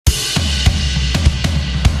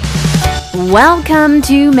Welcome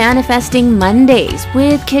to Manifesting Mondays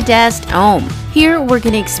with Kadest Ohm. Here we're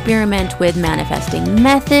going to experiment with manifesting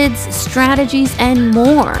methods, strategies, and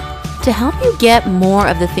more to help you get more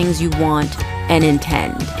of the things you want and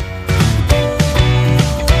intend.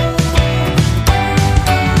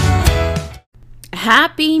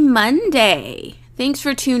 Happy Monday! Thanks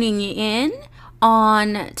for tuning in.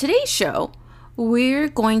 On today's show, we're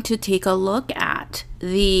going to take a look at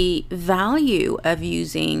the value of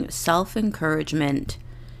using self-encouragement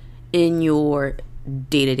in your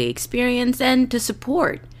day-to-day experience and to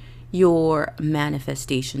support your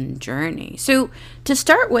manifestation journey. So to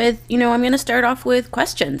start with, I'm going to start off with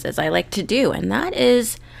questions, as I like to do, and that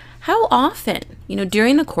is, how often,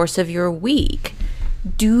 during the course of your week,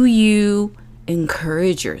 do you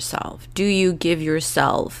encourage yourself? Do you give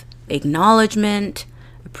yourself acknowledgement,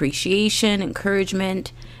 appreciation,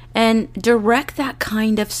 encouragement, and direct that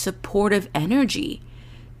kind of supportive energy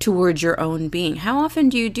towards your own being? How often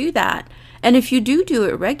do you do that? And if you do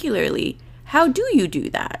it regularly, how do you do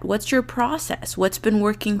that? What's your process? What's been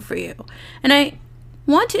working for you? And I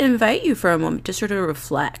want to invite you for a moment to sort of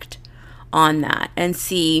reflect on that and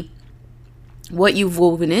see what you've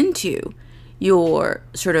woven into your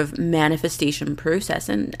sort of manifestation process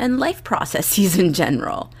and life processes in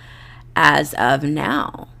general as of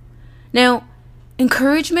now. Now,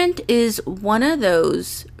 encouragement is one of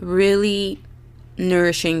those really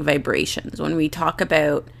nourishing vibrations. When we talk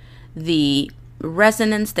about the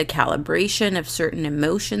resonance, the calibration of certain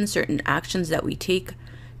emotions, certain actions that we take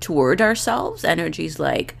toward ourselves, energies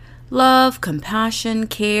like love, compassion,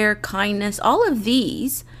 care, kindness, all of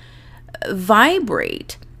these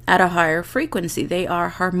vibrate at a higher frequency. They are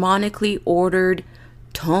harmonically ordered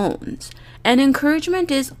tones. And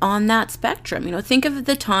encouragement is on that spectrum. Think of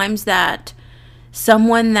the times that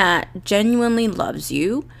someone that genuinely loves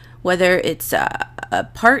you, whether it's a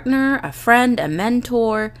partner, a friend, a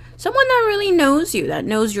mentor, someone that really knows you, that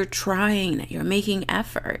knows you're trying, that you're making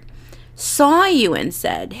effort, saw you and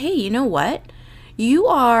said, hey, you know what? You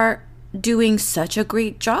are doing such a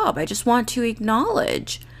great job. I just want to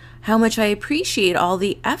acknowledge how much I appreciate all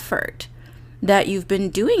the effort that you've been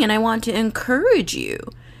doing, and I want to encourage you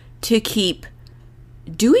to keep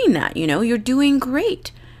doing that. You're doing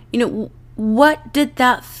great. What did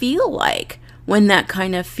that feel like when that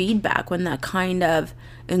kind of feedback, when that kind of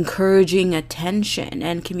encouraging attention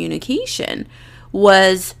and communication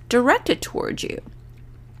was directed towards you?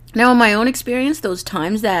 Now, in my own experience, those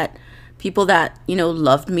times that people that,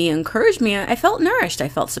 loved me, encouraged me, I felt nourished. I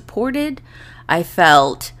felt supported. I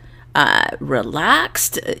felt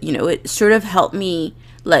relaxed. It sort of helped me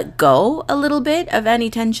let go a little bit of any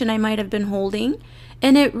tension I might have been holding.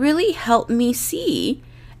 And it really helped me see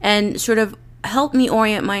and sort of helped me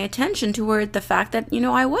orient my attention toward the fact that,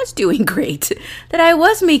 I was doing great, that I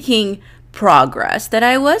was making progress, that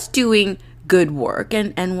I was doing good work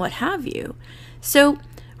and what have you. So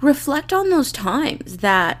reflect on those times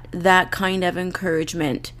that that kind of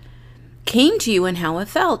encouragement came to you and how it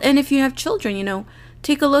felt. And if you have children,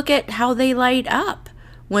 take a look at how they light up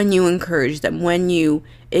when you encourage them, when you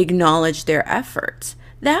acknowledge their efforts.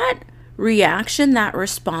 That reaction, that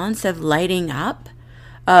response of lighting up,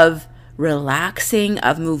 of relaxing,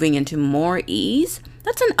 of moving into more ease,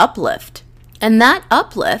 that's an uplift. And that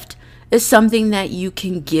uplift is something that you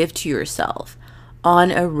can give to yourself on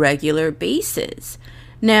a regular basis.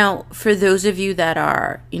 Now, for those of you that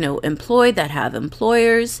are, employed, that have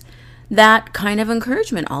employers, that kind of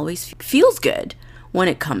encouragement always feels good when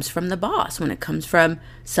it comes from the boss, when it comes from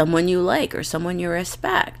someone you like or someone you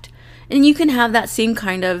respect. And you can have that same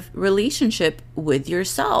kind of relationship with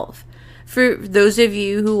yourself. For those of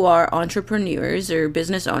you who are entrepreneurs or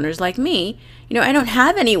business owners like me, I don't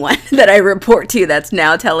have anyone that I report to that's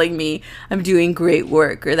now telling me I'm doing great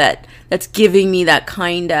work or that's giving me that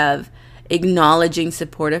kind of acknowledging,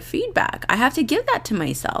 supportive feedback. I have to give that to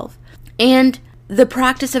myself. And the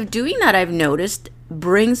practice of doing that, I've noticed,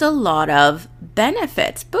 brings a lot of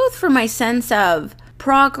benefits, both for my sense of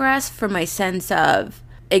progress, for my sense of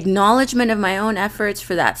acknowledgement of my own efforts,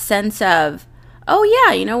 for that sense of, oh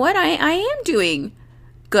yeah, you know what, I am doing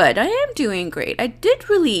good. I am doing great. I did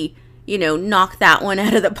really, knock that one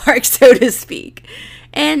out of the park, so to speak.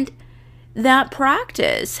 And that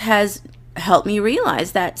practice has helped me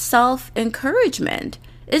realize that self-encouragement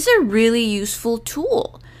is a really useful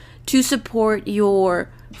tool to support your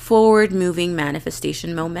forward-moving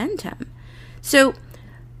manifestation momentum. So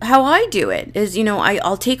how I do it is,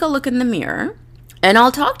 I'll take a look in the mirror and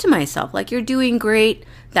I'll talk to myself like, you're doing great.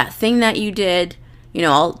 That thing that you did,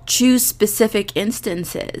 I'll choose specific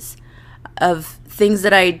instances of things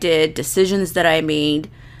that I did, decisions that I made,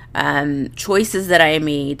 choices that I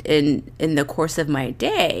made in the course of my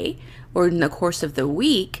day or in the course of the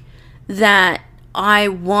week that I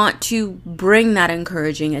want to bring that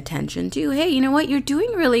encouraging attention to. Hey, you know what? You're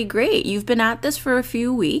doing really great. You've been at this for a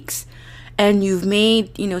few weeks and you've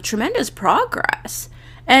made, tremendous progress.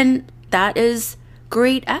 And that is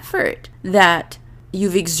great effort that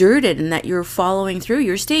you've exerted and that you're following through.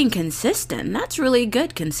 You're staying consistent. That's really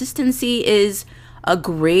good. Consistency is a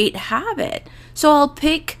great habit. So I'll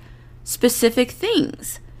pick specific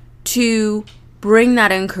things to bring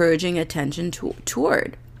that encouraging attention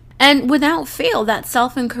toward. And without fail, that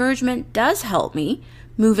self-encouragement does help me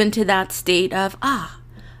move into that state of,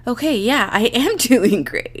 okay, yeah, I am doing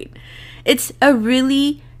great. It's a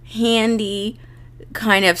really handy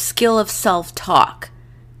kind of skill of self-talk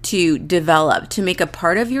to develop, to make a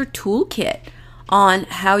part of your toolkit on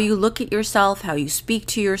how you look at yourself, how you speak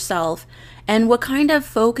to yourself, and what kind of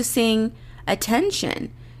focusing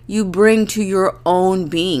attention you bring to your own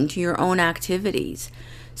being, to your own activities.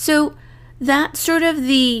 So that's sort of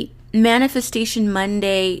the Manifestation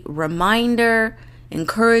Monday reminder,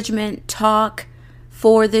 encouragement talk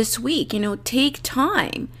for this week. Take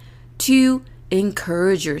time to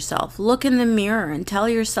encourage yourself. Look in the mirror and tell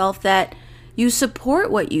yourself that you support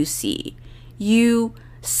what you see. You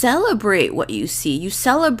celebrate what you see. You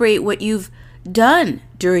celebrate what you've done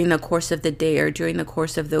during the course of the day or during the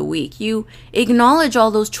course of the week. You acknowledge all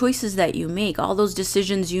those choices that you make, all those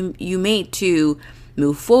decisions you made to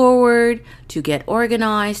move forward, to get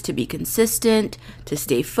organized, to be consistent, to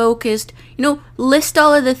stay focused. List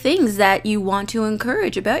all of the things that you want to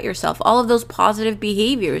encourage about yourself, all of those positive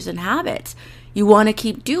behaviors and habits you want to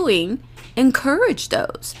keep doing. Encourage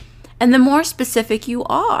those. And the more specific you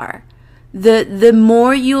are, the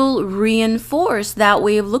more you'll reinforce that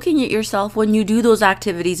way of looking at yourself when you do those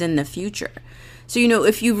activities in the future. So,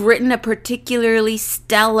 if you've written a particularly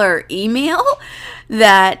stellar email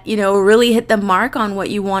that, really hit the mark on what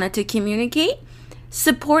you wanted to communicate,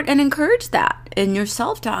 support and encourage that in your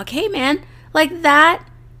self-talk. Hey, man, like that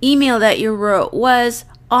email that you wrote was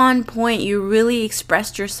on point. You really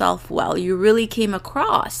expressed yourself well. You really came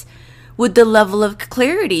across with the level of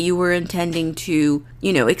clarity you were intending to,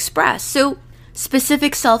 express. So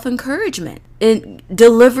specific self-encouragement and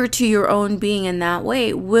deliver to your own being in that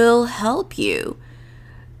way will help you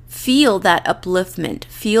feel that upliftment,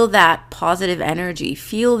 feel that positive energy,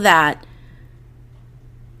 feel that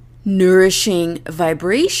nourishing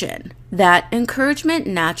vibration that encouragement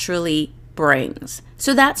naturally brings.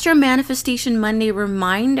 So that's your Manifestation Monday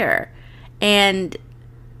reminder and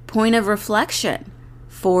point of reflection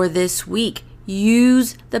for this week.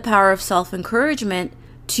 Use the power of self-encouragement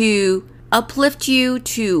to uplift you,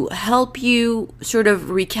 to help you sort of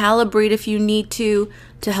recalibrate if you need to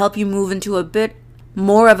help you move into a bit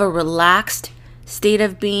more of a relaxed state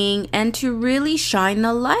of being, and to really shine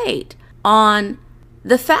the light on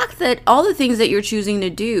the fact that all the things that you're choosing to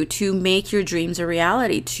do to make your dreams a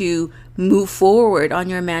reality, to move forward on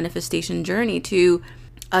your manifestation journey, to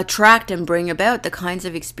attract and bring about the kinds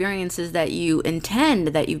of experiences that you intend,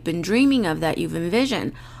 that you've been dreaming of, that you've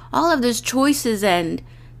envisioned. All of those choices and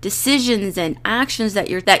decisions and actions that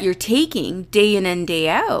you're taking day in and day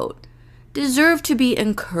out deserve to be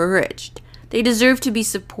encouraged. They deserve to be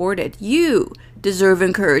supported. You deserve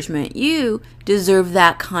encouragement. You deserve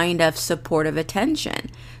that kind of supportive attention.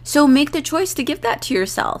 So make the choice to give that to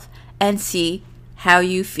yourself and see how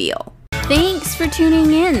you feel. Thanks for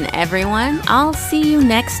tuning in, everyone. I'll see you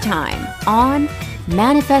next time on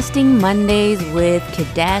Manifesting Mondays with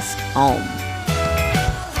Cadest Holmes.